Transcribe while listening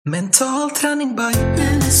Mental träning by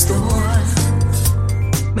Unestål.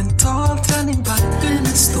 Mental träning by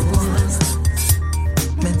Unestål.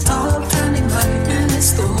 Mental träning by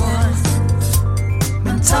Unestål.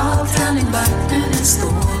 Mental träning by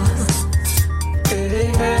Unestål. Hey, hey,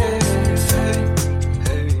 hey,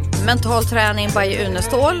 hey. Mental träning by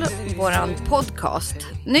Unestål, våran podcast.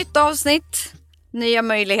 Nytt avsnitt, nya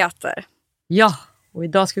möjligheter. Ja, och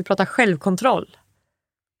idag ska vi prata självkontroll.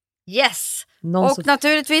 Yes! Och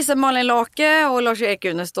naturligtvis är Malin Lake och Lars-Erik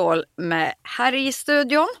Unestål med här i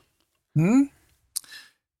studion.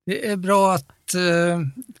 Det är bra att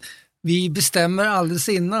vi bestämmer alldeles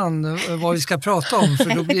innan vad vi ska prata om,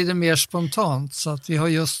 för då blir det mer spontant. Så att vi har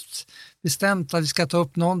just bestämt att vi ska ta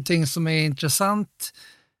upp någonting som är intressant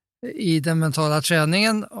i den mentala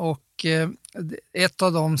träningen, och ett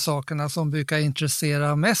av de sakerna som brukar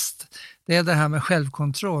intressera mest, det är det här med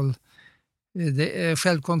självkontroll.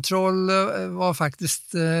 Självkontroll var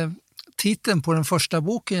faktiskt titeln på den första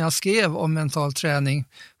boken jag skrev om mental träning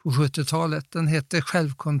på 70-talet. Den hette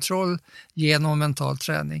Självkontroll genom mental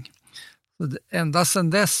träning. Så ända sedan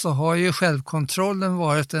dess så har ju självkontrollen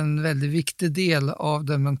varit en väldigt viktig del av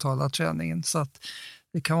den mentala träningen. Så att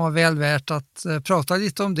det kan vara väl värt att prata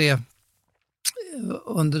lite om det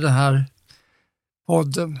under den här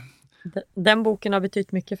podden. Den boken har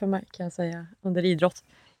betytt mycket för mig, kan jag säga, under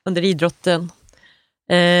idrotten.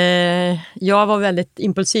 Jag var väldigt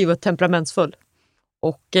impulsiv och temperamentsfull.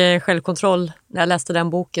 Och självkontroll, när jag läste den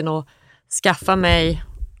boken och skaffa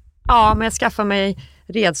mig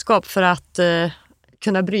redskap för att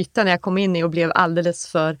kunna bryta när jag kom in i och blev alldeles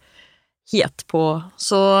för het på.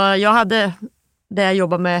 Så jag hade det jag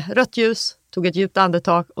jobbade med rött ljus, tog ett djupt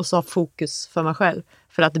andetag och sa fokus för mig själv.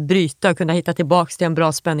 För att bryta och kunna hitta tillbaka till en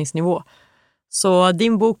bra spänningsnivå. Så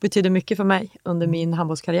din bok betyder mycket för mig under min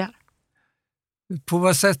handbollskarriär. På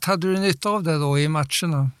vad sätt hade du nytta av det då i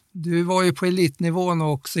matcherna? Du var ju på elitnivån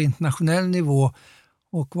och också internationell nivå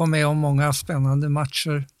och var med om många spännande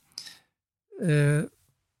matcher.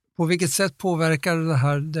 På vilket sätt påverkade det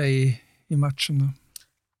här dig i matcherna?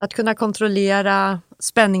 Att kunna kontrollera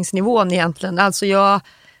spänningsnivån egentligen. Alltså jag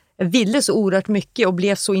ville så oerhört mycket och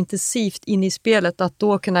blev så intensivt in i spelet att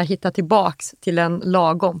då kunna hitta tillbaks till en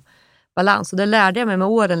lagom balans. Och det lärde jag mig med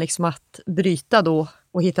åren, liksom att bryta då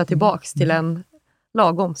och hitta tillbaks till en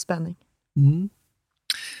lagom spänning. Mm.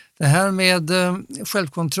 Det här med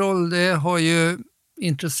självkontroll, det har ju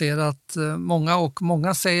intresserat många, och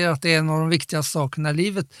många säger att det är en av de viktigaste sakerna i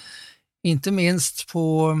livet. Inte minst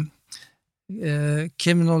på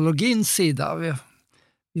kriminologins sida.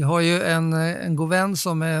 Vi har ju en god vän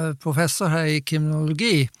som är professor här i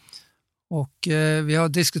kriminologi, och vi har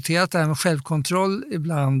diskuterat det här med självkontroll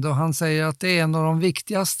ibland, och han säger att det är en av de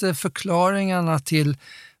viktigaste förklaringarna till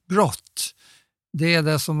brott. Det är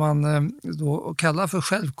det som man då kallar för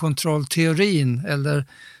självkontrollteorin eller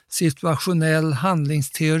situationell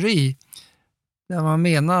handlingsteori, där man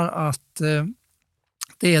menar att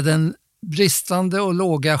det är den bristande och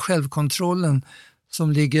låga självkontrollen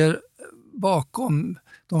som ligger bakom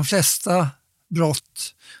de flesta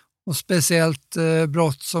brott, och speciellt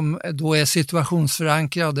brott som då är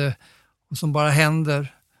situationsförankrade och som bara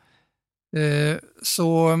händer.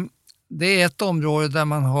 Så det är ett område där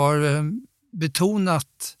man har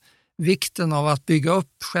betonat vikten av att bygga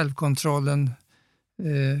upp självkontrollen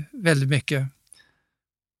väldigt mycket.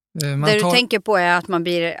 Du tänker på är att man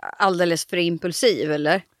blir alldeles för impulsiv,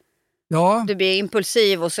 eller? Ja. Du blir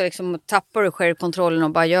impulsiv och så liksom tappar du självkontrollen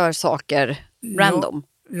och bara gör saker random.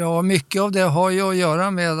 Ja, mycket av det har ju att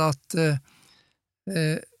göra med att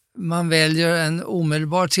man väljer en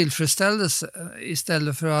omedelbar tillfredsställelse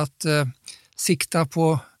istället för att sikta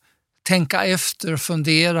på tänka efter,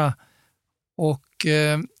 fundera och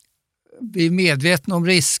bli medveten om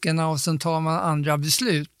riskerna, och sen tar man andra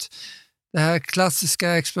beslut. Det här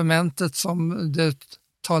klassiska experimentet som det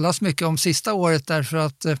talas mycket om sista året, därför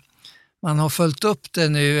att man har följt upp det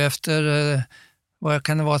nu efter vad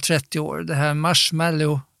kan det vara, 30 år. Det här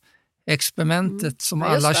marshmallow-experimentet som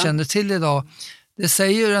alla känner till idag. Det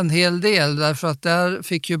säger en hel del, därför att där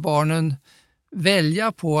fick ju barnen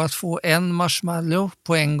välja på att få en marshmallow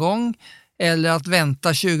på en gång eller att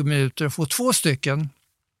vänta 20 minuter och få 2 stycken.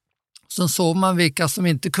 Sen såg man vilka som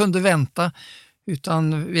inte kunde vänta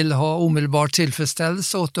utan ville ha omedelbar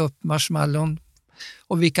tillfredsställelse och åt upp marshmallon,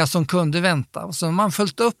 och vilka som kunde vänta. Och så har man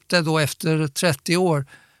följt upp det då efter 30 år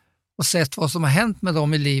och sett vad som har hänt med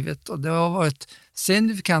dem i livet. Och det har varit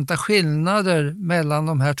signifikanta skillnader mellan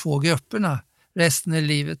de här 2 grupperna resten i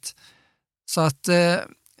livet. Så att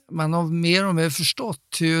man har mer och mer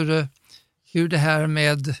förstått hur det här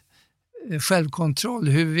med självkontroll,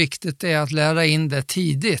 hur viktigt det är att lära in det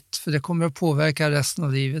tidigt, för det kommer att påverka resten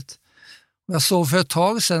av livet. Jag såg för ett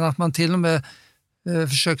tag sedan att man till och med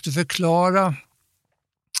försökte förklara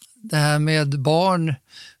det här med barn,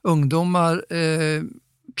 ungdomar,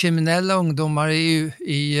 kriminella ungdomar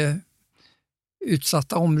i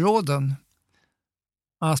utsatta områden.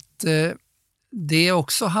 Att det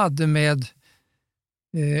också hade med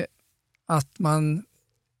att man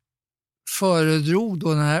föredrog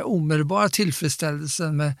då den här omedelbara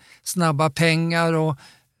tillfredsställelsen med snabba pengar och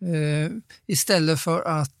istället för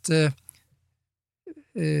att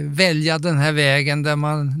välja den här vägen där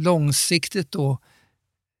man långsiktigt då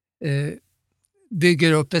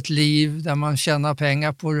bygger upp ett liv där man tjänar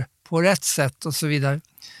pengar på rätt sätt och så vidare.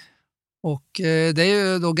 Och det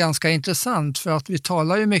är ju då ganska intressant, för att vi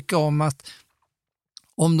talar ju mycket om att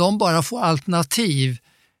om de bara får alternativ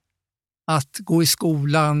att gå i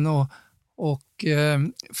skolan och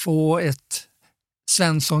få ett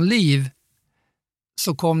Svenssonliv,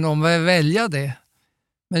 så kommer de att välja det.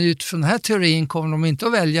 Men utifrån den här teorin kommer de inte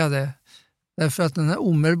att välja det. Därför att den här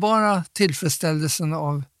omedelbara tillfredsställelsen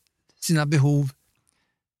av sina behov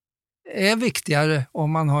är viktigare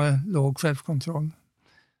om man har låg självkontroll.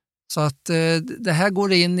 Så att det här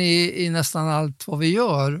går in i nästan allt vad vi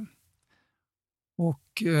gör.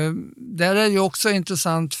 Och där är det också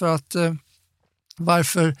intressant, för att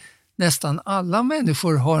varför nästan alla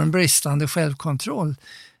människor har en bristande självkontroll.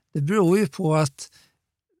 Det beror ju på att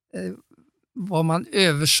vad man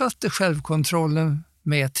översatte självkontrollen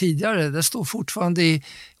med tidigare, det står fortfarande i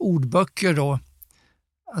ordböcker då,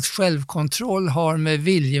 att självkontroll har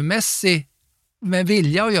med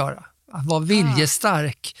vilja att göra. Att vara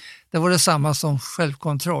viljestark, det var detsamma som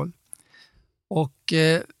självkontroll. Och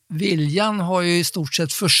viljan har ju i stort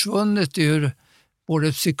sett försvunnit ur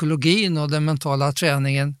både psykologin och den mentala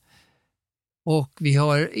träningen. Och vi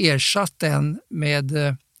har ersatt den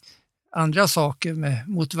med andra saker, med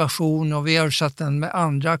motivation, och vi har ersatt den med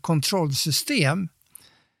andra kontrollsystem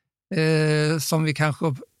som vi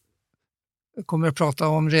kanske kommer att prata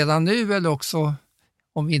om redan nu, eller också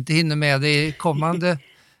om vi inte hinner med det i kommande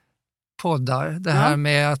poddar. Det här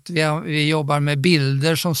med att vi jobbar med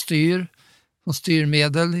bilder som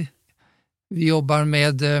styrmedel. Vi jobbar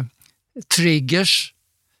med triggers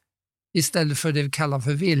istället för det vi kallar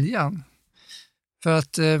för viljan. För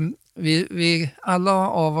att vi alla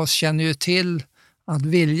av oss känner ju till att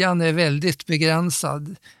viljan är väldigt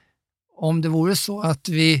begränsad. Om det vore så att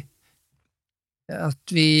vi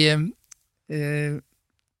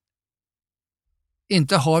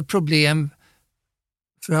inte har problem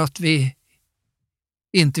för att vi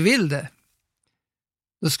inte vill det,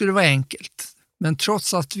 då skulle det vara enkelt. Men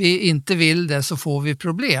trots att vi inte vill det så får vi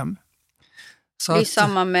problem. Så det är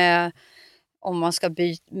samma med om man ska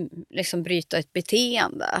bryta ett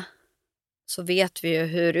beteende, så vet vi ju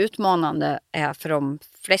hur utmanande det är för de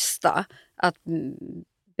flesta att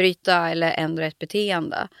bryta eller ändra ett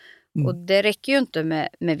beteende. Och det räcker ju inte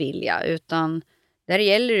med vilja, utan där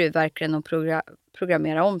gäller det ju verkligen att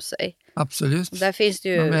programmera om sig. Absolut. Och där finns det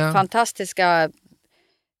ju fantastiska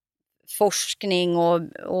forskning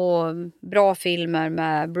och bra filmer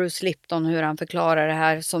med Bruce Lipton, hur han förklarar det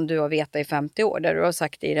här som du har vetat i 50 år, där du har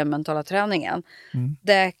sagt i den mentala träningen.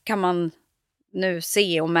 Det kan man nu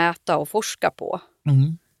se och mäta och forska på.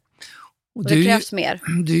 Och det krävs mer.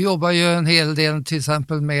 Du jobbar ju en hel del till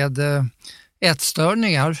exempel med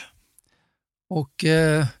ätstörningar, och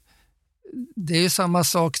det är ju samma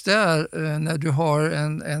sak där när du har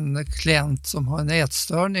en klient som har en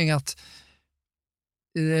ätstörning, att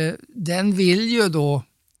den vill ju då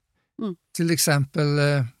till exempel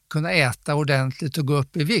kunna äta ordentligt och gå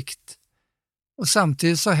upp i vikt. Och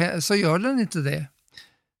samtidigt så gör den inte det.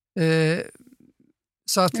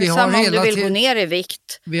 Så att vi har samma om hela du vill gå ner i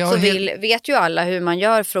vikt, så vet ju alla hur man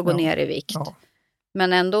gör för att gå ner i vikt. Ja.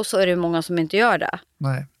 Men ändå så är det många som inte gör det.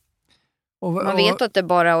 Nej. Man vet att det är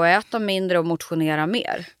bara att äta mindre och motionera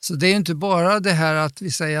mer. Så det är inte bara det här att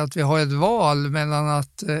vi säger att vi har ett val mellan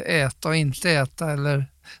att äta och inte äta, eller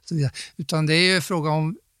så vidare, utan det är ju fråga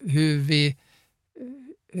om hur vi,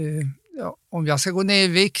 om jag ska gå ner i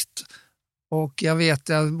vikt och jag vet att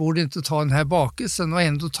jag borde inte ta den här bakelsen och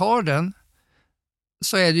ändå tar den,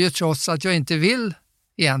 så är det ju trots att jag inte vill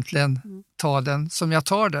egentligen ta den som jag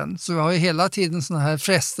tar den. Så vi har ju hela tiden såna här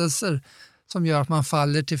frestelser som gör att man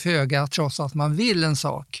faller till föga trots att man vill en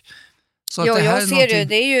sak. Så ja, att jag ser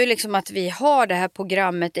det är ju liksom att vi har det här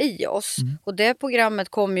programmet i oss. Och det programmet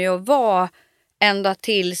kommer ju att vara ända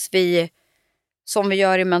tills vi, som vi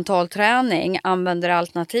gör i mental träning, använder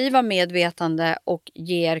alternativa medvetande och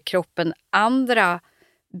ger kroppen andra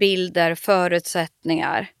bilder,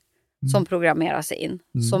 förutsättningar som programmeras in,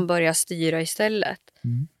 som börjar styra istället.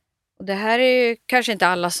 Mm. Och det här är ju kanske inte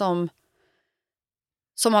alla som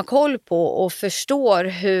har koll på och förstår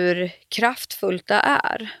hur kraftfullt det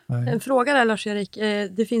är. Nej. En fråga där, Lars-Erik.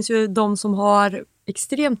 Det finns ju de som har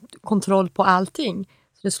extremt kontroll på allting.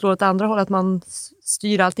 Så det slår åt andra håll att man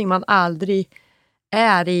styr allting. Man aldrig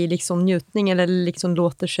är i liksom njutning eller liksom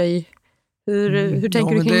låter sig... Hur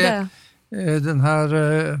tänker du kring det? Den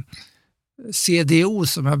här CDO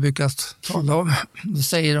som jag brukar tala om, då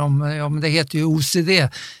säger de, men det heter ju OCD.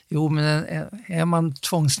 Jo, men är man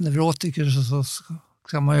tvångsneurotiker så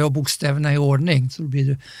kan man ju ha bokstäverna i ordning, så blir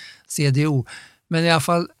det CDO. Men i alla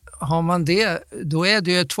fall, har man det, då är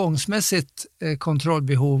det ju ett tvångsmässigt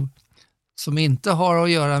kontrollbehov som inte har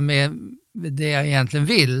att göra med det jag egentligen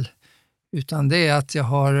vill, utan det är att jag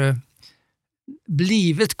har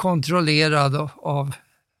blivit kontrollerad av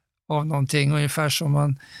någonting, ungefär som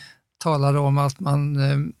man talade om att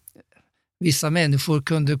vissa människor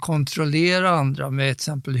kunde kontrollera andra med till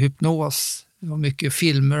exempel hypnos. Det var mycket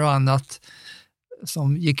filmer och annat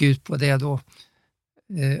som gick ut på det då.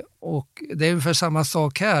 Och det är ungefär samma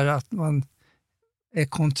sak här, att man är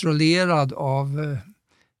kontrollerad av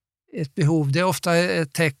ett behov. Det är ofta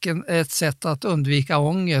ett sätt att undvika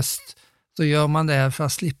ångest. Så gör man det för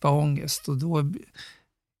att slippa ångest, och då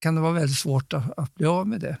kan det vara väldigt svårt att bli av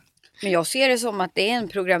med det. Men jag ser det som att det är en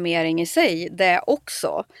programmering i sig, det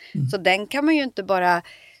också. Så den kan man ju inte bara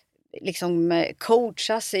liksom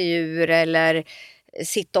coacha sig ur eller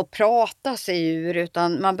sitta och prata sig ur,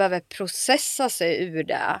 utan man behöver processa sig ur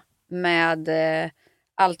det med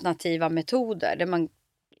alternativa metoder där man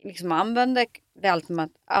liksom använder det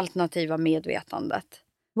alternativa medvetandet.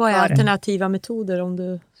 Vad är alternativa metoder om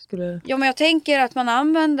du skulle... Ja, men jag tänker att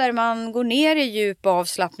man går ner i djup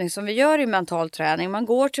avslappning som vi gör i mental träning. Man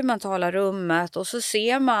går till mentala rummet och så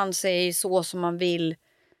ser man sig så som man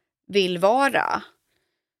vill vara.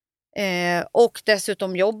 Och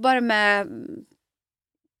dessutom jobbar med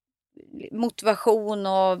motivation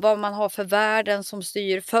och vad man har för värden som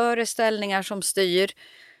styr, föreställningar som styr.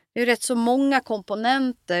 Det är rätt så många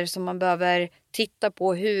komponenter som man behöver titta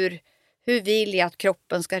på. Hur vill jag att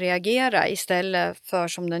kroppen ska reagera istället för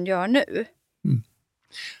som den gör nu?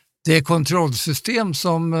 Det kontrollsystem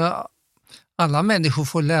som alla människor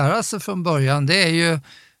får lära sig från början, det är ju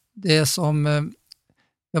det som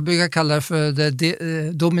jag brukar kalla det för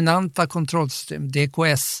det dominanta kontrollsystem,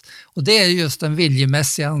 DKS. Och det är just den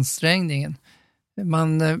viljemässiga ansträngningen.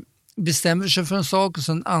 Man bestämmer sig för en sak och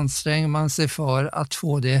sen anstränger man sig för att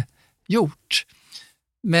få det gjort.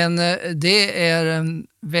 Men det är en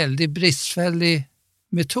väldigt bristfällig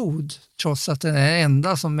metod, trots att den är den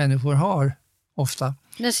enda som människor har ofta.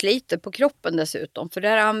 Den sliter på kroppen dessutom, för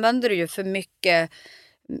där använder du ju för mycket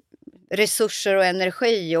resurser och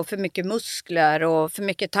energi och för mycket muskler och för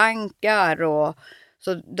mycket tankar.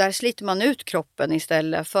 Så där sliter man ut kroppen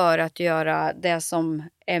istället för att göra det som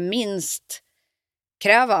är minst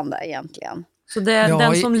krävande egentligen. Så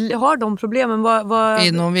den som har de problemen, vad...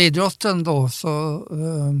 Inom idrotten då så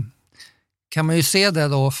kan man ju se det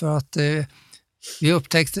då, för att vi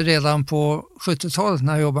upptäckte redan på 70-talet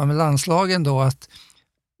när jag jobbade med landslagen då, att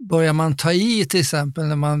börjar man ta i till exempel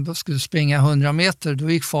när man skulle springa 100 meter, då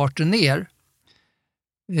gick farten ner.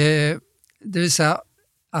 Det vill säga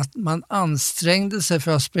att man ansträngde sig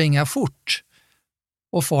för att springa fort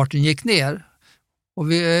och farten gick ner. Och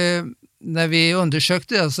när vi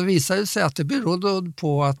undersökte det så visade det sig att det berodde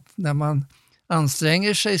på att när man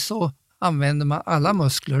anstränger sig så använder man alla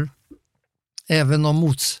muskler, även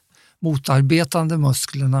de motarbetande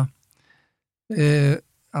musklerna,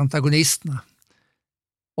 antagonisterna.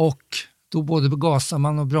 Och då både gasar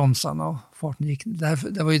man och bromsarna och farten gick.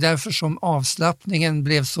 Det var ju därför som avslappningen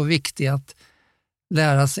blev så viktig, att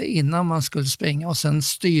lära sig innan man skulle springa och sen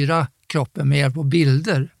styra kroppen mer på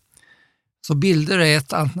bilder. Så bilder är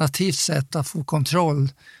ett alternativt sätt att få kontroll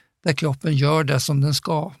där kroppen gör det som den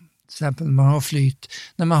ska. Till exempel när man har flyt.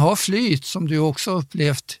 När man har flyt, som du också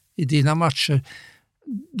upplevt i dina matcher,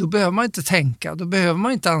 då behöver man inte tänka, då behöver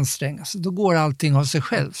man inte anstränga sig. Då går allting av sig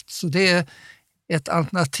självt. Så det är ett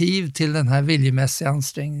alternativ till den här viljemässiga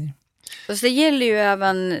ansträngningen. Så det gäller ju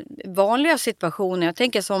även vanliga situationer. Jag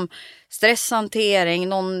tänker som stresshantering.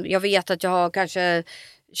 Jag vet att jag har kanske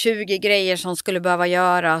 20 grejer som skulle behöva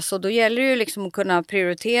göras. Och då gäller det ju liksom att kunna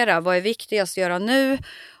prioritera. Vad är viktigast att göra nu?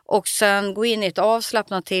 Och sen gå in i ett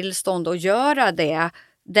avslappnat tillstånd och göra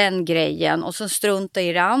den grejen. Och sen strunta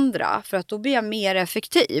i det andra. För att då blir jag mer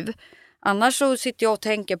effektiv. Annars så sitter jag och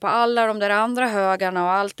tänker på alla de där andra högarna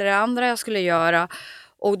och allt det andra jag skulle göra.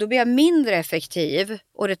 Och då blir jag mindre effektiv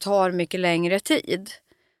och det tar mycket längre tid.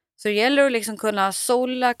 Så det gäller att liksom kunna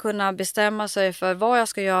sålla, kunna bestämma sig för vad jag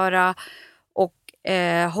ska göra och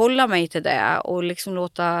hålla mig till det och liksom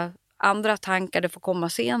låta andra tankar det får komma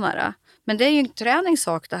senare. Men det är ju en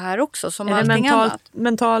träningssak det här också, som allting annat.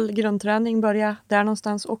 Mental grundträning börjar där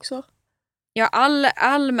någonstans också? Ja,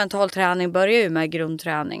 all mental träning börjar ju med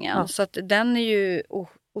grundträningen. Ja. Så att den är ju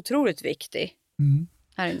otroligt viktig.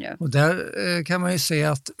 Här inne. Och där kan man ju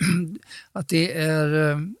säga att det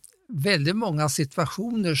är väldigt många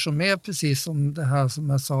situationer som är precis som det här som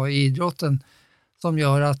jag sa i idrotten, som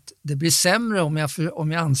gör att det blir sämre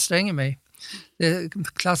om jag anstränger mig. Det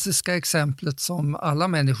klassiska exemplet som alla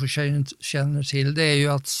människor känner till, det är ju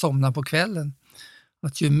att somna på kvällen.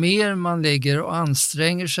 Att ju mer man ligger och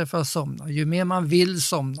anstränger sig för att somna, ju mer man vill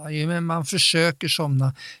somna, ju mer man försöker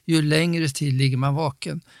somna, ju längre tid ligger man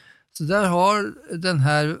vaken. Så där har den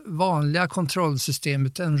här vanliga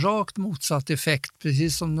kontrollsystemet en rakt motsatt effekt,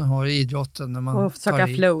 precis som den har i idrotten. När man och söka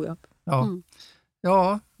flow. Ja,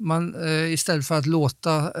 ja istället för att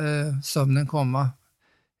låta sömnen komma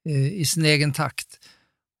i sin egen takt.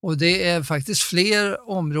 Och det är faktiskt fler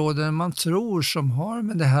områden än man tror som har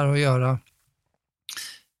med det här att göra.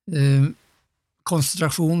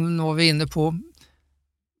 Koncentrationen var vi inne på.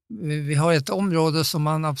 Vi har ett område som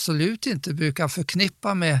man absolut inte brukar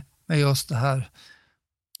förknippa med just det här.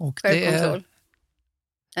 Och det är,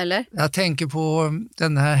 eller? Jag tänker på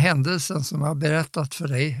den här händelsen som jag har berättat för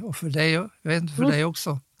dig och för dig, jag vet inte, för dig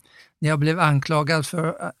också. När jag blev anklagad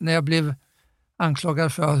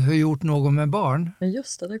för att ha gjort något med barn. Men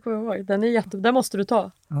just det kommer jag ihåg. Den måste du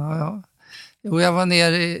ta. Ja. Jo, jag var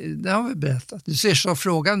nere det har vi berättat. Du ser så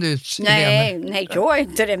frågande ut. Nej, jag är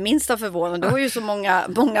inte det minsta förvånad. Du har ju så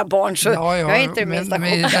många barn så jag är inte det minsta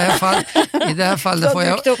men i det här fallet var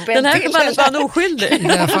jag... Den här fallet var han oskyldig. I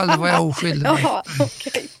det här fallet var jag oskyldig. Jaha,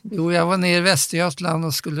 okay. Jo, jag var nere i Västergötland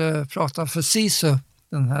och skulle prata för SISU,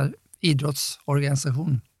 den här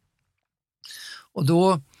idrottsorganisationen. Och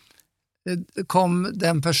då kom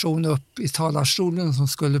den person upp i talarstolen som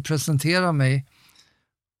skulle presentera mig.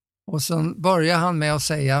 Och sen börjar han med att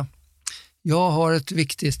säga: jag har ett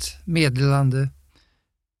viktigt meddelande.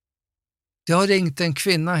 Det har ringt en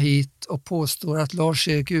kvinna hit och påstår att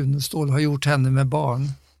Lars-Erik Unestål har gjort henne med barn.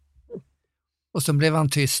 Och sen blev han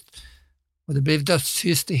tyst. Och det blev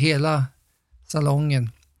dödstyst i hela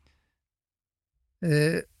salongen.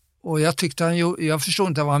 Och jag förstod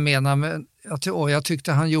inte vad han menade, men jag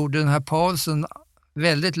tyckte han gjorde den här pausen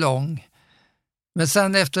väldigt lång. Men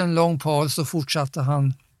sen efter en lång paus så fortsatte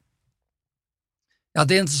han: ja,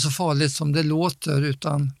 det är inte så farligt som det låter,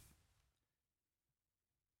 utan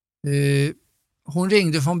hon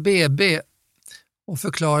ringde från BB och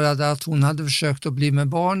förklarade att hon hade försökt att bli med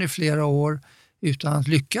barn i flera år utan att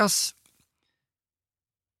lyckas.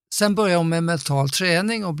 Sen började hon med mental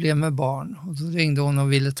träning och blev med barn, och då ringde hon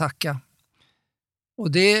och ville tacka.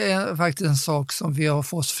 Och det är faktiskt en sak som vi har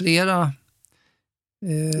fått flera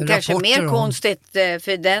kanske mer om. konstigt,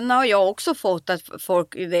 för den har jag också fått, att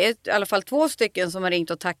folk, det är i alla fall 2 stycken som har ringt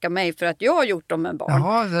och tackat mig för att jag har gjort dem med barn.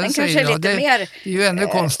 Jaha, den kanske är lite mer... Det är ju ännu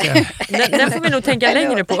konstigare. Den får vi nog tänka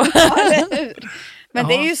längre på. Men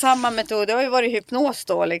det är ju samma metod. Det har ju varit hypnos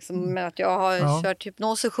då, liksom, med att jag har kört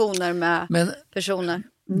hypnossessioner med personer.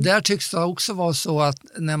 Där tycks det också vara så att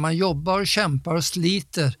när man jobbar och kämpar och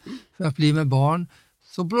sliter för att bli med barn,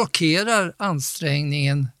 så blockerar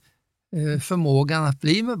ansträngningen förmågan att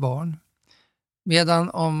bli med barn. Medan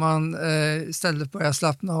om man istället börjar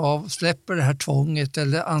slappna av och släpper det här tvånget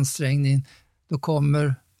eller ansträngningen, då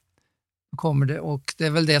kommer det. Och det är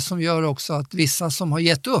väl det som gör också att vissa som har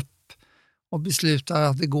gett upp och beslutar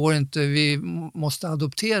att det går inte, vi måste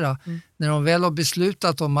adoptera. När de väl har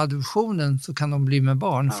beslutat om adoptionen så kan de bli med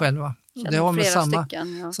barn själva. Det har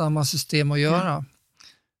med samma system att göra.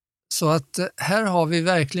 Så att här har vi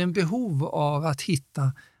verkligen behov av att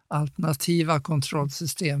hitta alternativa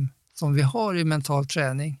kontrollsystem som vi har i mental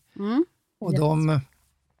träning. Och de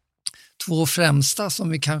 2 främsta som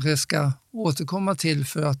vi kanske ska återkomma till,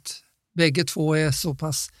 för att bägge 2 är så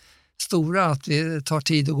pass stora att det tar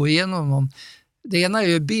tid att gå igenom dem. Det ena är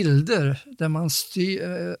ju bilder, där man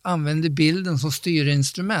använder bilden som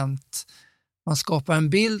styrinstrument. Man skapar en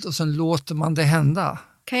bild och sen låter man det hända.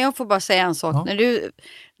 Kan jag få bara säga en sak? Ja.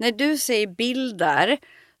 När du säger bilder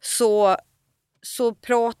så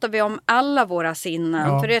pratar vi om alla våra sinnen.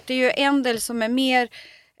 Ja. För det är ju en del som är mer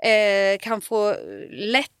kan få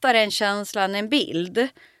lättare en känsla än en bild.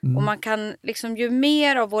 Och man kan liksom, ju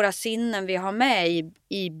mer av våra sinnen vi har med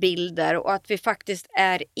i bilder och att vi faktiskt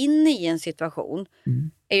är inne i en situation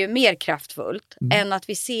är ju mer kraftfullt än att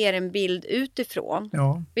vi ser en bild utifrån.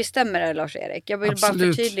 Ja. Bestämmer det, Lars-Erik? Jag vill bara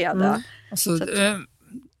förtydliga det. Alltså,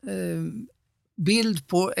 bild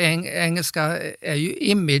på engelska är ju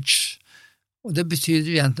image och det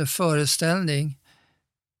betyder egentligen föreställning.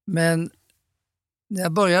 Men när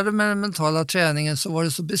jag började med den mentala träningen så var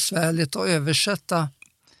det så besvärligt att översätta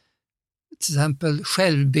till exempel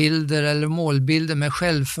självbilder eller målbilder med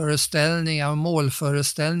självföreställningar och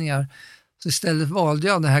målföreställningar. Så istället valde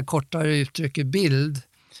jag det här kortare uttrycket bild.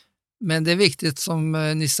 Men det är viktigt som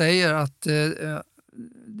ni säger att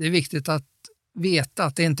det är viktigt att veta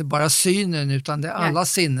att det inte bara är synen utan det är alla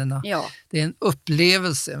sinnena. Ja. Det är en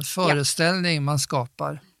upplevelse, en föreställning man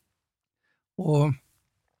skapar. Och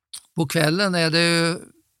på kvällen är det ju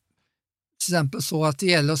till exempel så att det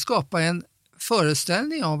gäller att skapa en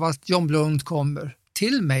föreställning av att John Blund kommer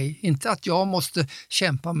till mig. Inte att jag måste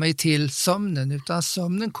kämpa mig till sömnen utan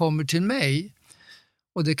sömnen kommer till mig.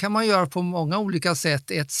 Och det kan man göra på många olika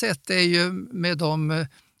sätt. Ett sätt är ju med de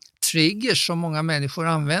triggers som många människor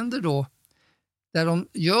använder då. Där de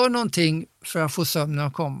gör någonting för att få sömnen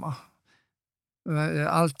att komma.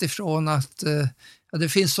 Allt ifrån att det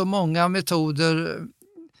finns så många metoder.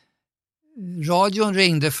 Radion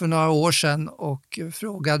ringde för några år sedan och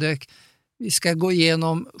frågade, vi ska gå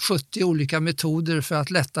igenom 70 olika metoder för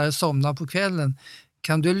att lättare somna på kvällen.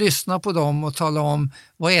 Kan du lyssna på dem och tala om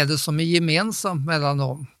vad är det som är gemensamt mellan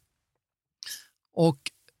dem? Och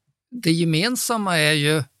det gemensamma är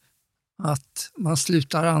ju att man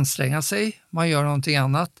slutar anstränga sig, man gör någonting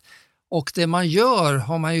annat. Och det man gör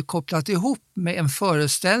har man ju kopplat ihop med en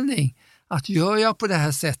föreställning att gör jag på det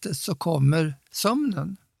här sättet så kommer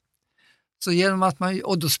sömnen. Så genom att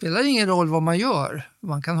och då spelar det ingen roll vad man gör.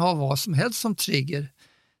 Man kan ha vad som helst som trigger.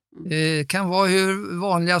 Det kan vara hur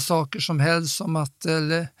vanliga saker som helst som att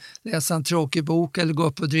läsa en tråkig bok eller gå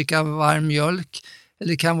upp och dricka varm mjölk.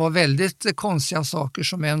 Eller det kan vara väldigt konstiga saker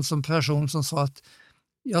som en person som sa att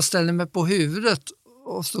jag ställer mig på huvudet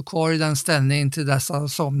och står kvar i den ställningen till dess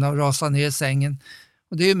att somna och rasa ner i sängen.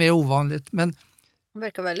 Och det är ju mer ovanligt. Men Det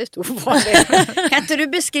verkar väldigt ovanligt. Kan inte du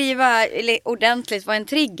beskriva ordentligt vad en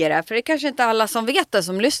trigger är? För det är kanske inte alla som vet det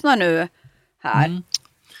som lyssnar nu här.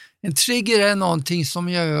 En trigger är någonting som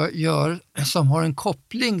jag gör som har en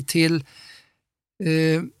koppling till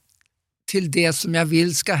det som jag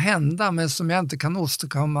vill ska hända men som jag inte kan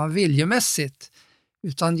åstadkomma viljemässigt.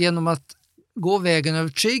 Utan genom att gå vägen över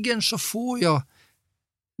triggern så får jag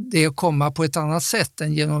det att komma på ett annat sätt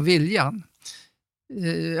än genom viljan.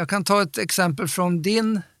 Jag kan ta ett exempel från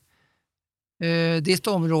ditt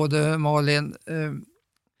område, Malin.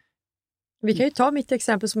 Vi kan ju ta mitt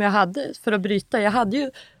exempel som jag hade för att bryta. Jag hade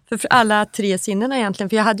ju för alla 3 sinnena egentligen,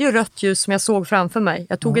 för jag hade ju rött ljus som jag såg framför mig.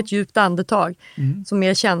 Jag tog ett djupt andetag som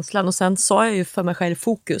är känslan och sen sa jag ju för mig själv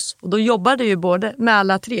fokus. Och då jobbade jag ju både med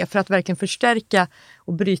alla 3 för att verkligen förstärka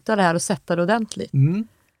och bryta det här och sätta det ordentligt.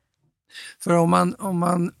 För om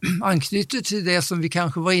man anknyter till det som vi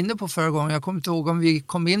kanske var inne på förra gången, jag kommer inte ihåg om vi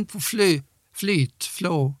kom in på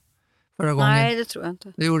flow förra gången. Nej, det tror jag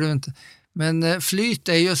inte. Det gjorde vi inte. Men flyt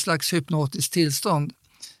är ju ett slags hypnotiskt tillstånd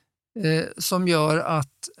som gör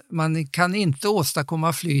att man kan inte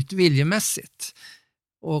åstadkomma flyt viljemässigt.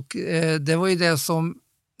 Och det var ju det som,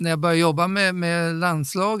 när jag började jobba med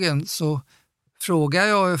landslagen så frågade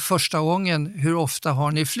jag första gången, hur ofta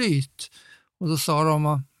har ni flyt? Och då sa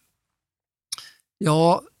de,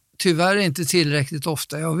 ja, tyvärr inte tillräckligt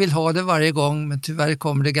ofta. Jag vill ha det varje gång men tyvärr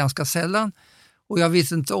kommer det ganska sällan. Och jag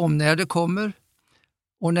vet inte om när det kommer.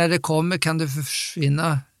 Och när det kommer kan det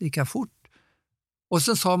försvinna lika fort. Och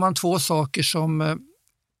sen sa man 2 saker som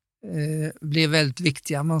blev väldigt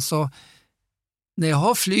viktiga. Man sa, när jag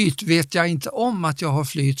har flyt vet jag inte om att jag har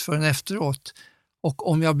flyt förrän efteråt. Och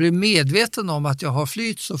om jag blir medveten om att jag har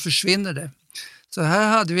flyt så försvinner det. Så här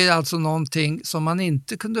hade vi alltså någonting som man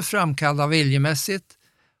inte kunde framkalla viljemässigt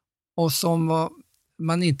och som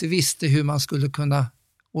man inte visste hur man skulle kunna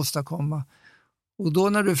åstadkomma. Och då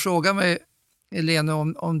när du frågar mig, Helene,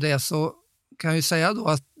 om det så kan jag ju säga då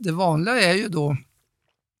att det vanliga är ju då,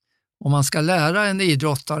 om man ska lära en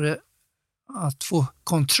idrottare att få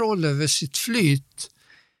kontroll över sitt flyt,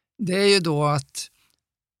 det är ju då att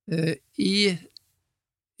i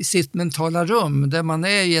sitt mentala rum där man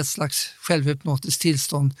är i ett slags självhypnotiskt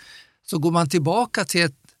tillstånd så går man tillbaka till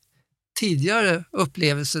ett tidigare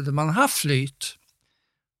upplevelse där man har haft flyt.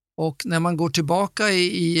 Och när man går tillbaka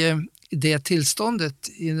i det tillståndet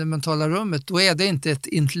i det mentala rummet, då är det inte ett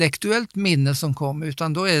intellektuellt minne som kommer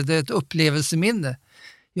utan då är det ett upplevelseminne.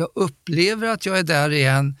 Jag upplever att jag är där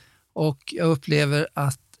igen och jag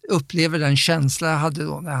upplever den känsla jag hade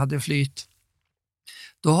då när jag hade flyt.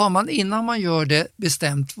 Då har man innan man gör det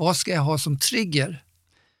bestämt vad ska jag ha som trigger.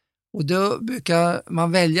 Och då brukar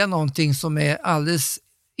man välja någonting som är alldeles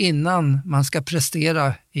innan man ska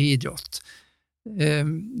prestera i idrott.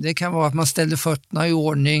 Det kan vara att man ställer fötterna i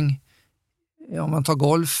ordning om man tar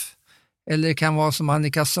golf. Eller det kan vara som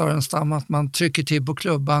Annika Sörenstam, att man trycker till på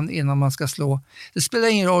klubban innan man ska slå. Det spelar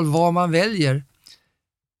ingen roll vad man väljer.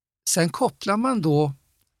 Sen kopplar man då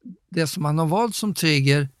det som man har valt som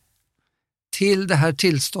trigger till det här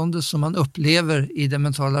tillståndet som man upplever i det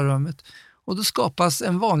mentala rummet. Och då skapas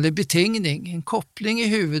en vanlig betingning, en koppling i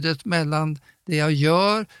huvudet mellan det jag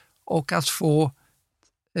gör och att få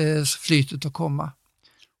flytet att komma.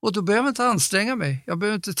 Och då behöver jag inte anstränga mig. Jag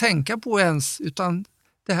behöver inte tänka på ens, utan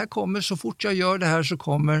det här kommer, så fort jag gör det här så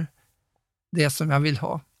kommer det som jag vill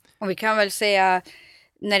ha. Och vi kan väl säga,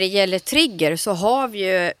 när det gäller trigger så har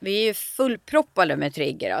vi är fullproppade med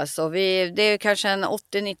trigger. Alltså det är kanske en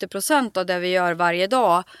 80-90% av det vi gör varje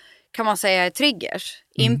dag kan man säga är triggers.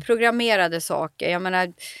 Inprogrammerade saker. Jag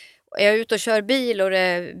menar, är jag ute och kör bil och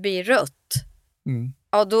det blir rött,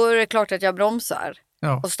 ja då är det klart att jag bromsar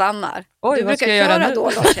och stannar. Oj, du brukar köra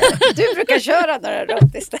då, Lars. Du brukar köra när det är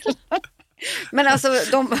rött istället. Men alltså,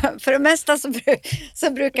 för det mesta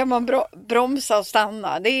så brukar man bromsa och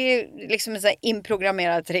stanna. Det är liksom en sån här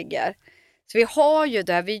inprogrammerad trigger. Så vi har ju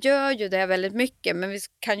det, vi gör ju det väldigt mycket, men vi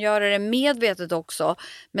kan göra det medvetet också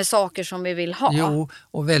med saker som vi vill ha. Jo,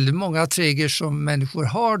 och väldigt många triggers som människor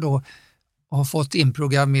har då har fått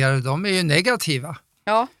inprogrammerade, de är ju negativa.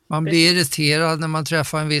 Ja, man blir irriterad när man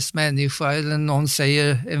träffar en viss människa eller någon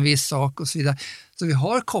säger en viss sak och så vidare. Så vi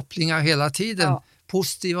har kopplingar hela tiden,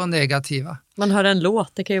 positiva och negativa. Man hör en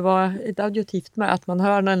låt, det kan ju vara ett adjektivt med att man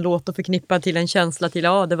hör en låt och förknippar till en känsla till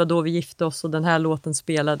det var då vi gifte oss och den här låten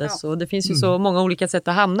spelades. Och det finns ju så många olika sätt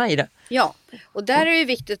att hamna i det. Ja, och där är det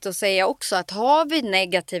viktigt att säga också att har vi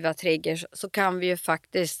negativa triggers så kan vi ju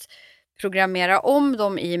faktiskt programmera om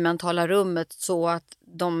dem i mentala rummet så att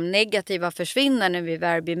de negativa försvinner när vi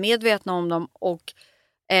väl blir medvetna om dem och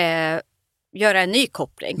göra en ny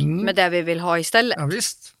koppling med det vi vill ha istället. Ja,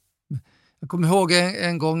 visst. Jag kommer ihåg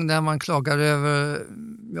en gång när man klagade över,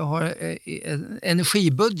 jag har en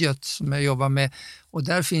energibudget som jag jobbar med och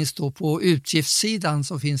där finns då på utgiftssidan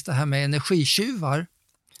så finns det här med energitjuvar.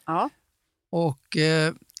 Ja. Och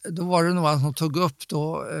då var det några som tog upp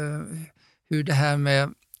då hur det här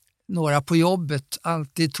med några på jobbet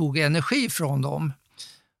alltid tog energi från dem.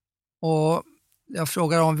 Och jag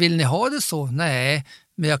frågar dem, vill ni ha det så? Nej,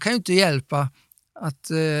 men jag kan ju inte hjälpa att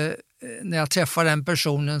när jag träffar den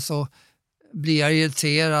personen så blir jag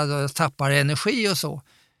irriterad och tappar energi och så.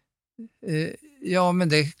 Ja, men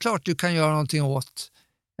det är klart du kan göra någonting åt.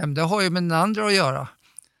 Ja, men det har ju med den andra att göra.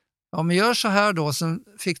 Ja, men gör så här då. Sen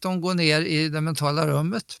fick de gå ner i det mentala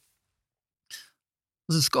rummet.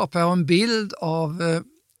 Och så skapade jag en bild av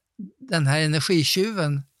den här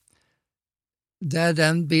energitjuven. Där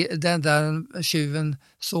den där tjuven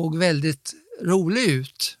såg väldigt rolig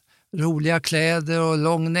ut. Roliga kläder och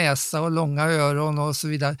lång näsa och långa öron och så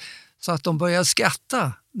vidare. Så att de började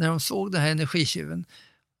skratta när de såg den här energitjuven.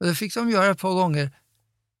 Och det fick de göra ett par gånger.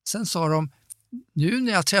 Sen sa de, nu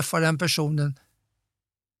när jag träffar den personen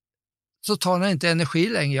så tar den inte energi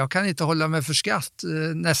längre. Jag kan inte hålla mig för skratt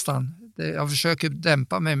nästan. Jag försöker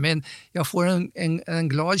dämpa mig, men jag får en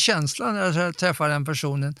glad känsla när jag träffar den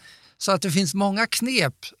personen. Så att det finns många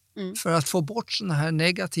knep för att få bort såna här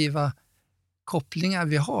negativa kopplingar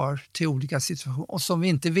vi har till olika situationer och som vi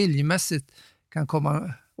inte viljemässigt kan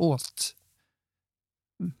komma åt.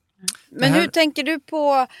 Men hur tänker du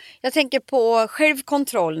på, jag tänker på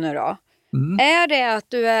självkontroll nu då. Är det att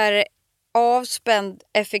du är avspänd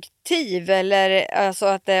effektiv eller alltså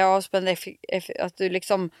att det är avspänd att du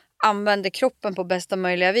liksom använder kroppen på bästa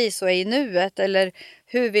möjliga vis och är i nuet, eller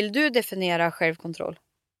hur vill du definiera självkontroll?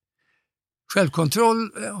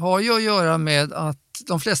 Självkontroll har ju att göra med att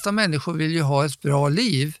de flesta människor vill ju ha ett bra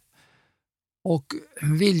liv och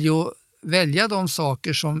vill ju välja de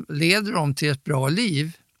saker som leder dem till ett bra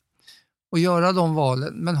liv och göra de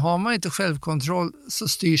valen. Men har man inte självkontroll så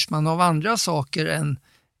styrs man av andra saker än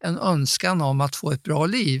en önskan om att få ett bra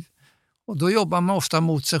liv. Och då jobbar man ofta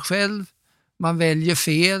mot sig själv, man väljer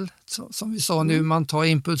fel, som vi sa nu, man tar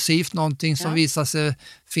impulsivt någonting som visar sig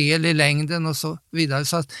fel i längden och så vidare.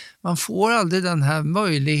 Så att man får aldrig den här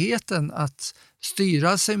möjligheten att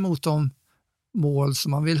styra sig mot de mål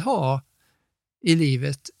som man vill ha i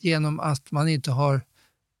livet genom att man inte har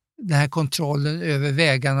den här kontrollen över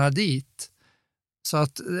vägarna dit. Så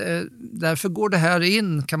att därför går det här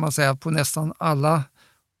in, kan man säga, på nästan alla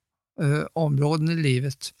områden i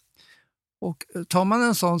livet. Och tar man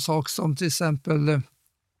en sån sak som till exempel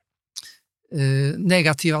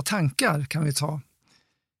negativa tankar kan vi ta.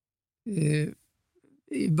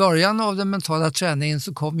 I början av den mentala träningen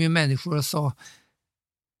så kom ju människor och sa,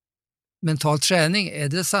 mental träning, är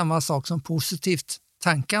det samma sak som positivt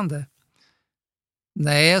tankande?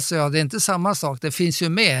 Nej, så det är inte samma sak. Det finns ju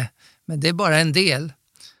med, men det är bara en del.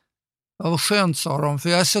 Ja, vad skönt, sa de, för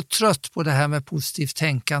jag är så trött på det här med positivt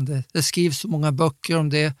tänkande. Det skrivs så många böcker om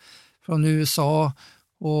det från USA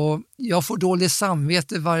och jag får dåligt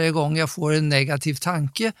samvete varje gång jag får en negativ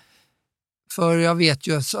tanke. För jag vet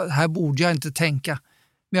ju att här borde jag inte tänka.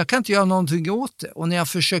 Men jag kan inte göra någonting åt det. Och när jag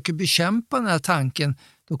försöker bekämpa den här tanken,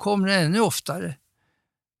 då kommer den ännu oftare.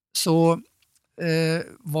 Så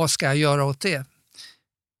vad ska jag göra åt det?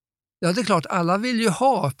 Ja, det är klart, alla vill ju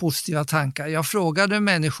ha positiva tankar. Jag frågade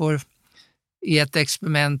människor i ett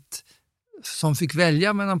experiment som fick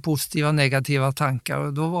välja mellan positiva och negativa tankar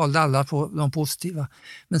och då valde alla på de positiva.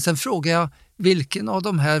 Men sen frågade jag, vilken av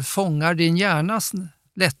de här fångar din hjärna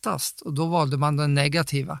lättast? Och då valde man den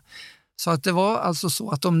negativa. Så att det var alltså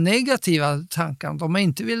så att de negativa tankarna, de jag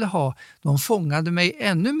inte ville ha, de fångade mig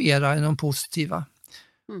ännu mer än de positiva.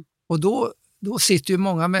 Och då sitter ju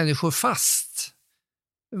många människor fast.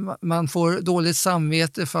 Man får dåligt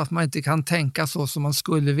samvete för att man inte kan tänka så som man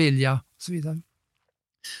skulle vilja och så vidare.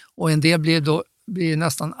 Och en del blir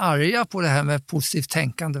nästan arga på det här med positivt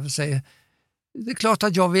tänkande. För säger, det är klart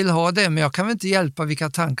att jag vill ha det, men jag kan väl inte hjälpa vilka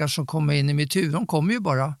tankar som kommer in i mitt huvud. De kommer ju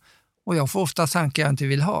bara. Och jag får ofta tankar jag inte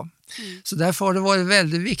vill ha. Så därför har det varit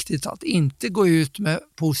väldigt viktigt att inte gå ut med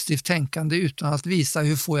positivt tänkande utan att visa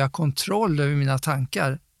hur får jag kontroll över mina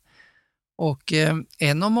tankar. Och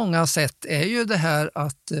en av många sätt är ju det här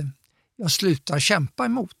att jag slutar kämpa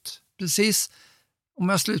emot. Precis, om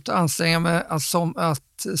jag slutar anstränga mig att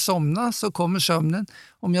somna så kommer sömnen.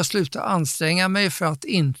 Om jag slutar anstränga mig för att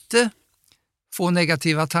inte få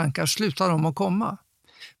negativa tankar slutar de att komma.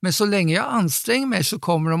 Men så länge jag anstränger mig så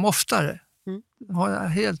kommer de oftare. Det har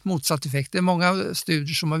en helt motsatt effekt. Det är många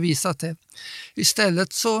studier som har visat det.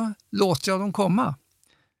 Istället så låter jag dem komma.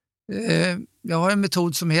 Jag har en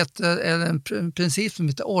metod som heter, eller en princip som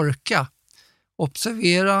heter ORCA.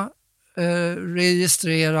 Observera,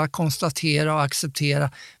 registrera, konstatera och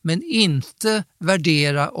acceptera, men inte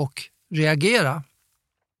värdera och reagera.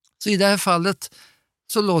 Så i det här fallet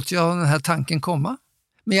så låter jag den här tanken komma,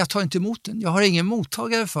 men jag tar inte emot den. Jag har ingen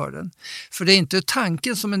mottagare för den. För det är inte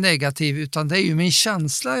tanken som är negativ, utan det är ju min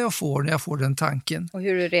känsla jag får när jag får den tanken. Och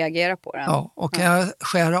hur du reagerar på den. Ja, och kan jag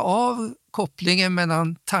skära av kopplingen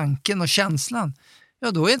mellan tanken och känslan,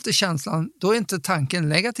 ja då är inte tanken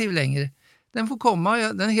negativ längre. Den får komma,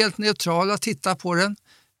 den är helt neutral, jag tittar på den.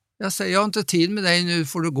 Jag säger, jag har inte tid med dig, nu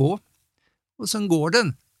får du gå. Och sen går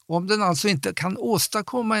den. Om den alltså inte kan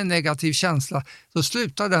åstadkomma en negativ känsla, så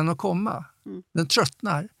slutar den att komma. Den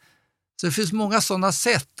tröttnar. Så det finns många sådana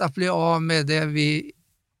sätt att bli av med det vi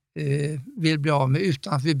vill bli av med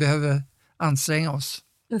utan att vi behöver anstränga oss.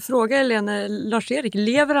 En fråga, Helene. Lars-Erik,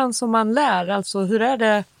 lever han som man lär? Alltså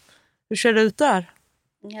hur ser det ut där?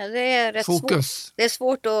 Ja, det är rätt Fokus. svårt. Det är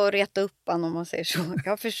svårt att reta upp han om man säger så.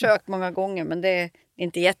 Jag har försökt många gånger, men det är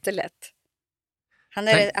inte jättelätt. Han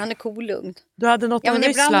är kolugn. Du hade något om men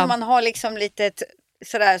Ryssland. ibland om man har liksom lite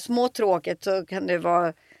sådär småtråkigt så kan det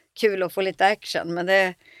vara kul att få lite action. Men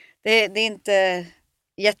det är inte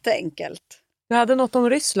jätteenkelt. Du hade något om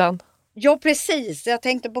Ryssland. Ja, precis. Jag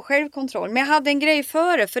tänkte på självkontroll. Men jag hade en grej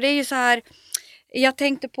före. För det är ju så här. Jag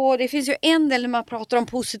tänkte på, det finns ju en del när man pratar om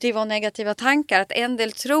positiva och negativa tankar. Att en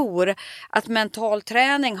del tror att mental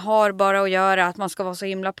träning har bara att göra att man ska vara så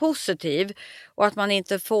himla positiv. Och att man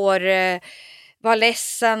inte får vara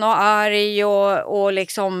ledsen och arg och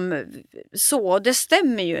liksom så. Det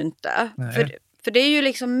stämmer ju inte. För det är ju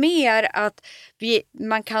liksom mer att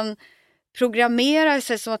man kan programmera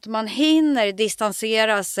sig så att man hinner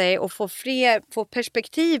distansera sig och få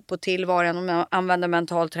perspektiv på tillvaron om jag använder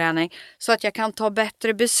mental träning. Så att jag kan ta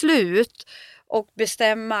bättre beslut och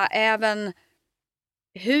bestämma även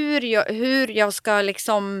hur jag ska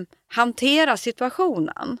liksom hantera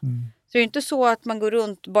situationen. Så det är inte så att man går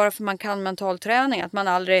runt bara för man kan mental träning. Att man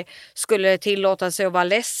aldrig skulle tillåta sig att vara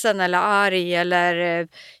ledsen eller arg eller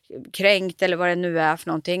kränkt eller vad det nu är för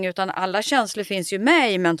någonting. Utan alla känslor finns ju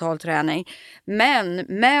med i mental träning. Men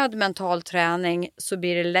med mental träning så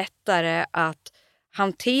blir det lättare att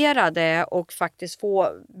hantera det och faktiskt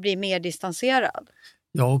bli mer distanserad.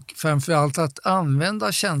 Ja, och framförallt att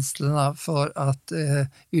använda känslorna för att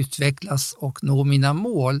utvecklas och nå mina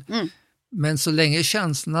mål. Men så länge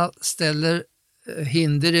känslorna ställer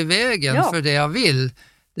hinder i vägen för det jag vill,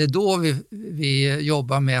 det är då vi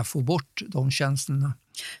jobbar med att få bort de känslorna.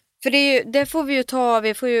 För det får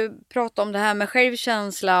vi ju prata om det här med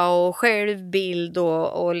självkänsla och självbild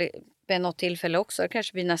och vid något tillfälle också. Det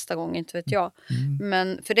kanske blir nästa gång, inte vet jag.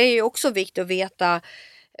 Men för det är ju också viktigt att veta,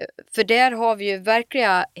 för där har vi ju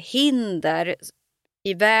verkliga hinder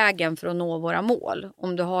i vägen för att nå våra mål.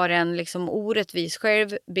 Om du har en liksom orättvis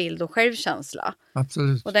självbild och självkänsla.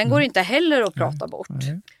 Absolut. Och den går inte heller att prata bort.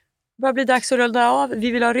 Nej. Det börjar bli dags att rulla av.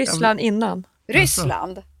 Vi vill ha Ryssland innan.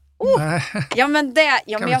 Ryssland? Nej, Ja men det,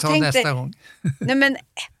 ja, kan men vi jag ta tänkte, nästa gång. nej men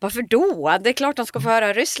varför då? Det är klart de ska få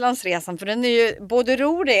höra Rysslandsresan, för den är ju både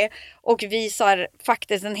rolig och visar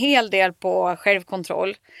faktiskt en hel del på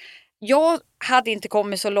självkontroll. Jag hade inte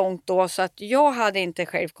kommit så långt då, så att jag hade inte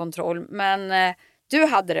självkontroll, men du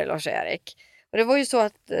hade det, Lars-Erik. Och det var ju så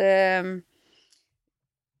att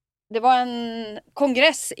det var en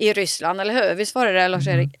kongress i Ryssland, eller hur? Visst var det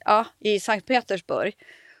Lars-Erik? Ja, i Sankt Petersburg.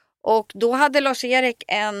 Och då hade Lars-Erik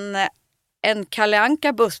en Kalle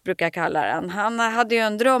Anka-buss, brukar jag kalla den. Han hade ju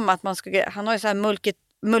en dröm att han har ju så här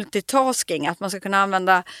multitasking, att man ska kunna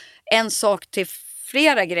använda en sak till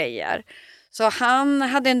flera grejer. Så han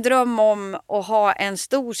hade en dröm om att ha en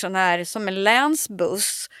stor sån här, som en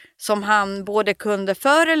länsbuss, som han både kunde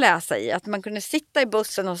föreläsa i. Att man kunde sitta i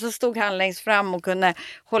bussen och så stod han längst fram och kunde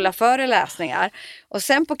hålla föreläsningar. Och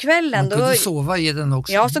sen på kvällen... Man kunde sova i den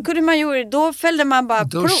också. Ja, så kunde man ju... Då fällde man bara...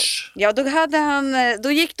 Dusch. Ja,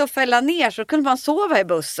 då gick det att fälla ner, så kunde man sova i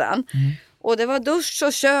bussen. Och det var dusch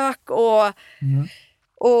och kök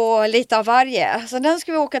och lite av varje. Så den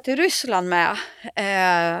ska vi åka till Ryssland med.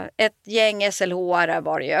 Ett gäng SLH-are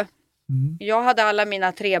var det ju. Jag hade alla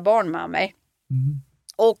mina 3 barn med mig.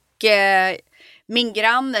 Och min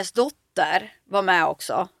grannes dotter var med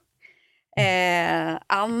också.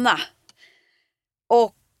 Anna.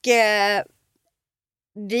 Och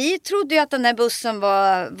vi trodde ju att den här bussen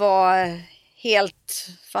var helt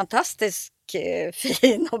fantastisk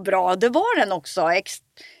fin och bra. Det var den också.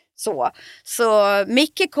 Så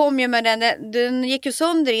Micke kom ju med den gick ju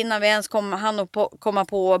sönder innan vi ens hann komma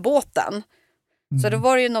på båten. Så då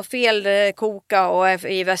var det ju något fel koka och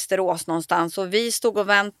i Västerås någonstans. Och vi stod och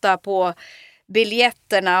väntade på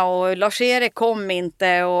biljetterna och Lars-Erik kom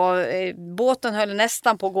inte och båten höll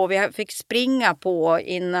nästan på att gå. Vi fick springa på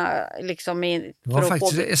innan liksom det var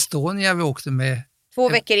faktiskt Estonia vi åkte med. 2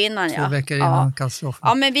 veckor innan, 2 veckor innan katastrofen.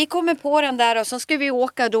 Ja, men vi kommer på den där och så ska vi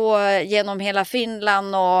åka då genom hela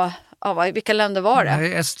Finland och vilka länder var det?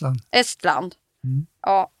 Nej, Estland.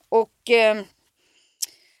 Ja, och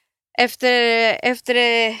efter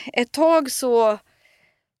ett tag så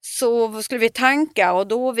skulle vi tanka och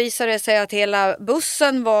då visade det sig att hela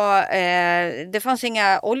bussen det fanns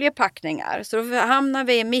inga oljepackningar. Så då hamnade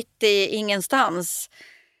vi mitt i ingenstans.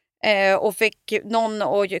 Och fick någon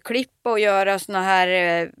att klippa och göra såna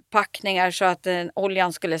här packningar så att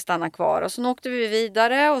oljan skulle stanna kvar. Och sen åkte vi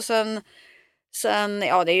vidare och sen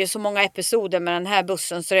ja, det är ju så många episoder med den här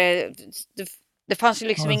bussen så det fanns ju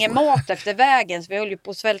liksom ingen mat efter vägen, så vi höll ju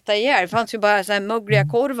på att svälta ihjäl. Det fanns ju bara så här muggliga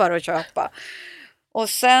korvar att köpa. Och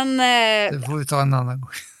sen... det får vi ta en annan gång.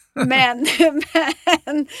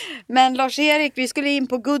 Men Lars-Erik, vi skulle in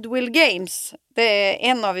på Goodwill Games. Det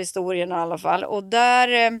är en av historierna i alla fall. Och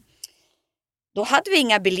då hade vi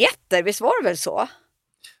inga biljetter, visst var det väl så?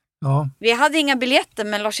 Ja. Vi hade inga biljetter,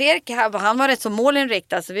 men Lars-Erik han var rätt så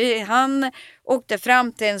målinriktad. Så han åkte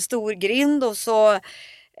fram till en stor grind och så...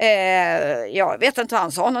 jag vet inte vad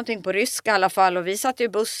han sa, någonting på ryska i alla fall. Och vi satt i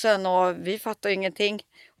bussen och vi fattade ingenting.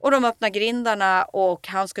 Och de öppnade grindarna och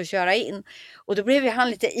han skulle köra in. Och då blev han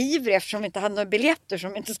lite ivrig eftersom vi inte hade några biljetter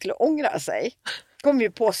som inte skulle ångra sig. Kom vi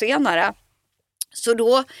på senare. Så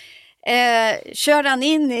då körde han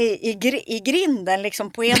in i grinden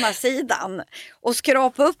liksom på ena sidan. Och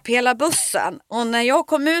skrapade upp hela bussen. Och när jag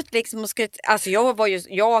kom ut liksom och skulle... Alltså jag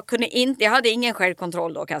hade ingen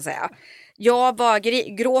självkontroll då, kan jag säga. Jag var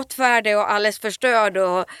gråtfärdig och alldeles förstörd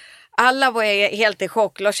och... Alla var helt i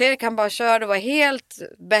chock. Lars-Erik han bara körde och var helt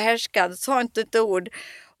behärskad. Sa inte ett ord.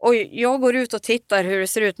 Och jag går ut och tittar hur det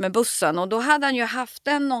ser ut med bussen. Och då hade han ju haft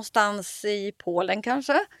den någonstans i Polen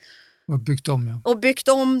kanske. Och byggt om, ja. Och byggt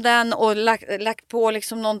om den och lagt på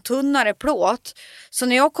liksom någon tunnare plåt. Så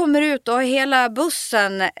när jag kommer ut då har hela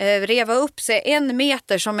bussen revat upp sig 1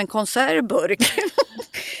 meter som en konservburk.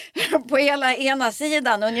 På hela ena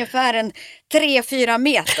sidan ungefär 3-4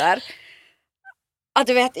 meter. Att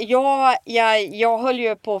du vet, jag höll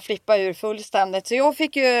ju på att flippa ur fullständigt. Så jag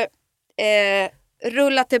fick ju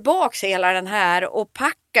rulla tillbaks hela den här och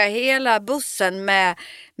packa hela bussen med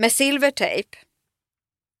silvertejp.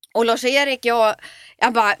 Och Lars-Erik, jag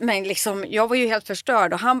var ju helt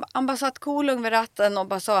förstörd. Och han bara satt kolugn vid ratten och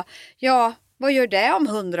bara sa, ja, vad gör det om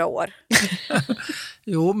 100 år?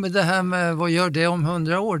 Jo, men det här med vad gör det om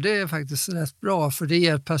 100 år, det är faktiskt rätt bra. För det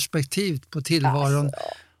ger perspektiv på tillvaron. Alltså.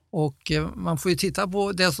 Och man får ju titta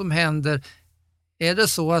på det som händer. Är det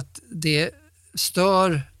så att det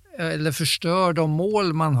stör eller förstör de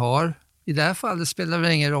mål man har, i det här fallet spelar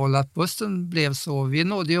det ingen roll att bussen blev så. Vi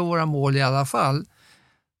nådde ju våra mål i alla fall.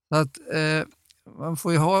 Så att, man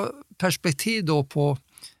får ju ha perspektiv då på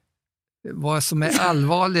vad som är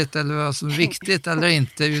allvarligt eller vad som är viktigt eller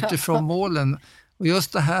inte utifrån målen. Och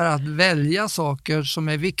just det här att välja saker som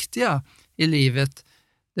är viktiga i livet,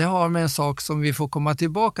 det har med en sak som vi får komma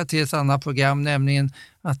tillbaka till ett annat program, nämligen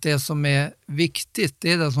att det som är viktigt,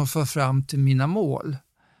 det är det som för fram till mina mål.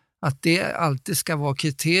 Att det alltid ska vara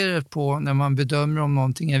kriteriet på när man bedömer om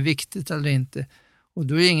någonting är viktigt eller inte. Och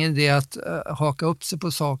då är det ingen idé att haka upp sig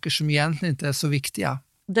på saker som egentligen inte är så viktiga.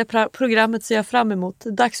 Det programmet ser jag fram emot.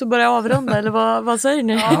 Dags att börja avrunda, eller vad säger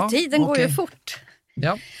ni? Ja, tiden går ju fort.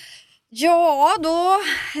 Ja, då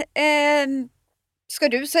ska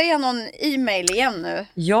du säga någon e-mail igen nu?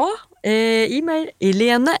 Ja, e-mail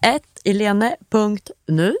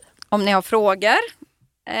elene@elene.nu. Om ni har frågor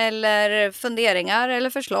eller funderingar eller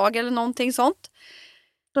förslag eller någonting sånt.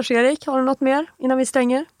 Lars-Erik, har du något mer innan vi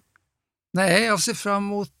stänger? Nej, jag ser fram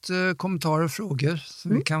emot kommentarer och frågor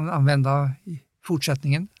som vi kan använda i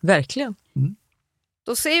fortsättningen. Verkligen.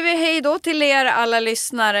 Då säger vi hej då till er alla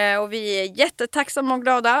lyssnare och vi är jättetacksamma och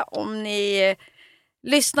glada om ni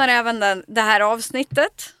lyssnar även det här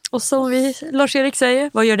avsnittet. Och som Lars-Erik säger,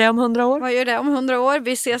 vad gör det om 100 år? Vad gör det om 100 år?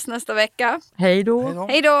 Vi ses nästa vecka. Hej då.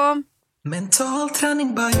 Hej då. Mental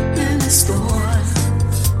träning by Unestål.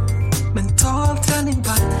 Mental träning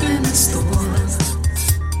by Unestål.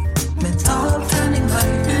 Mental träning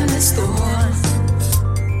by Unestål.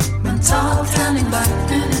 Mental träning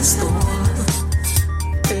by Unestål.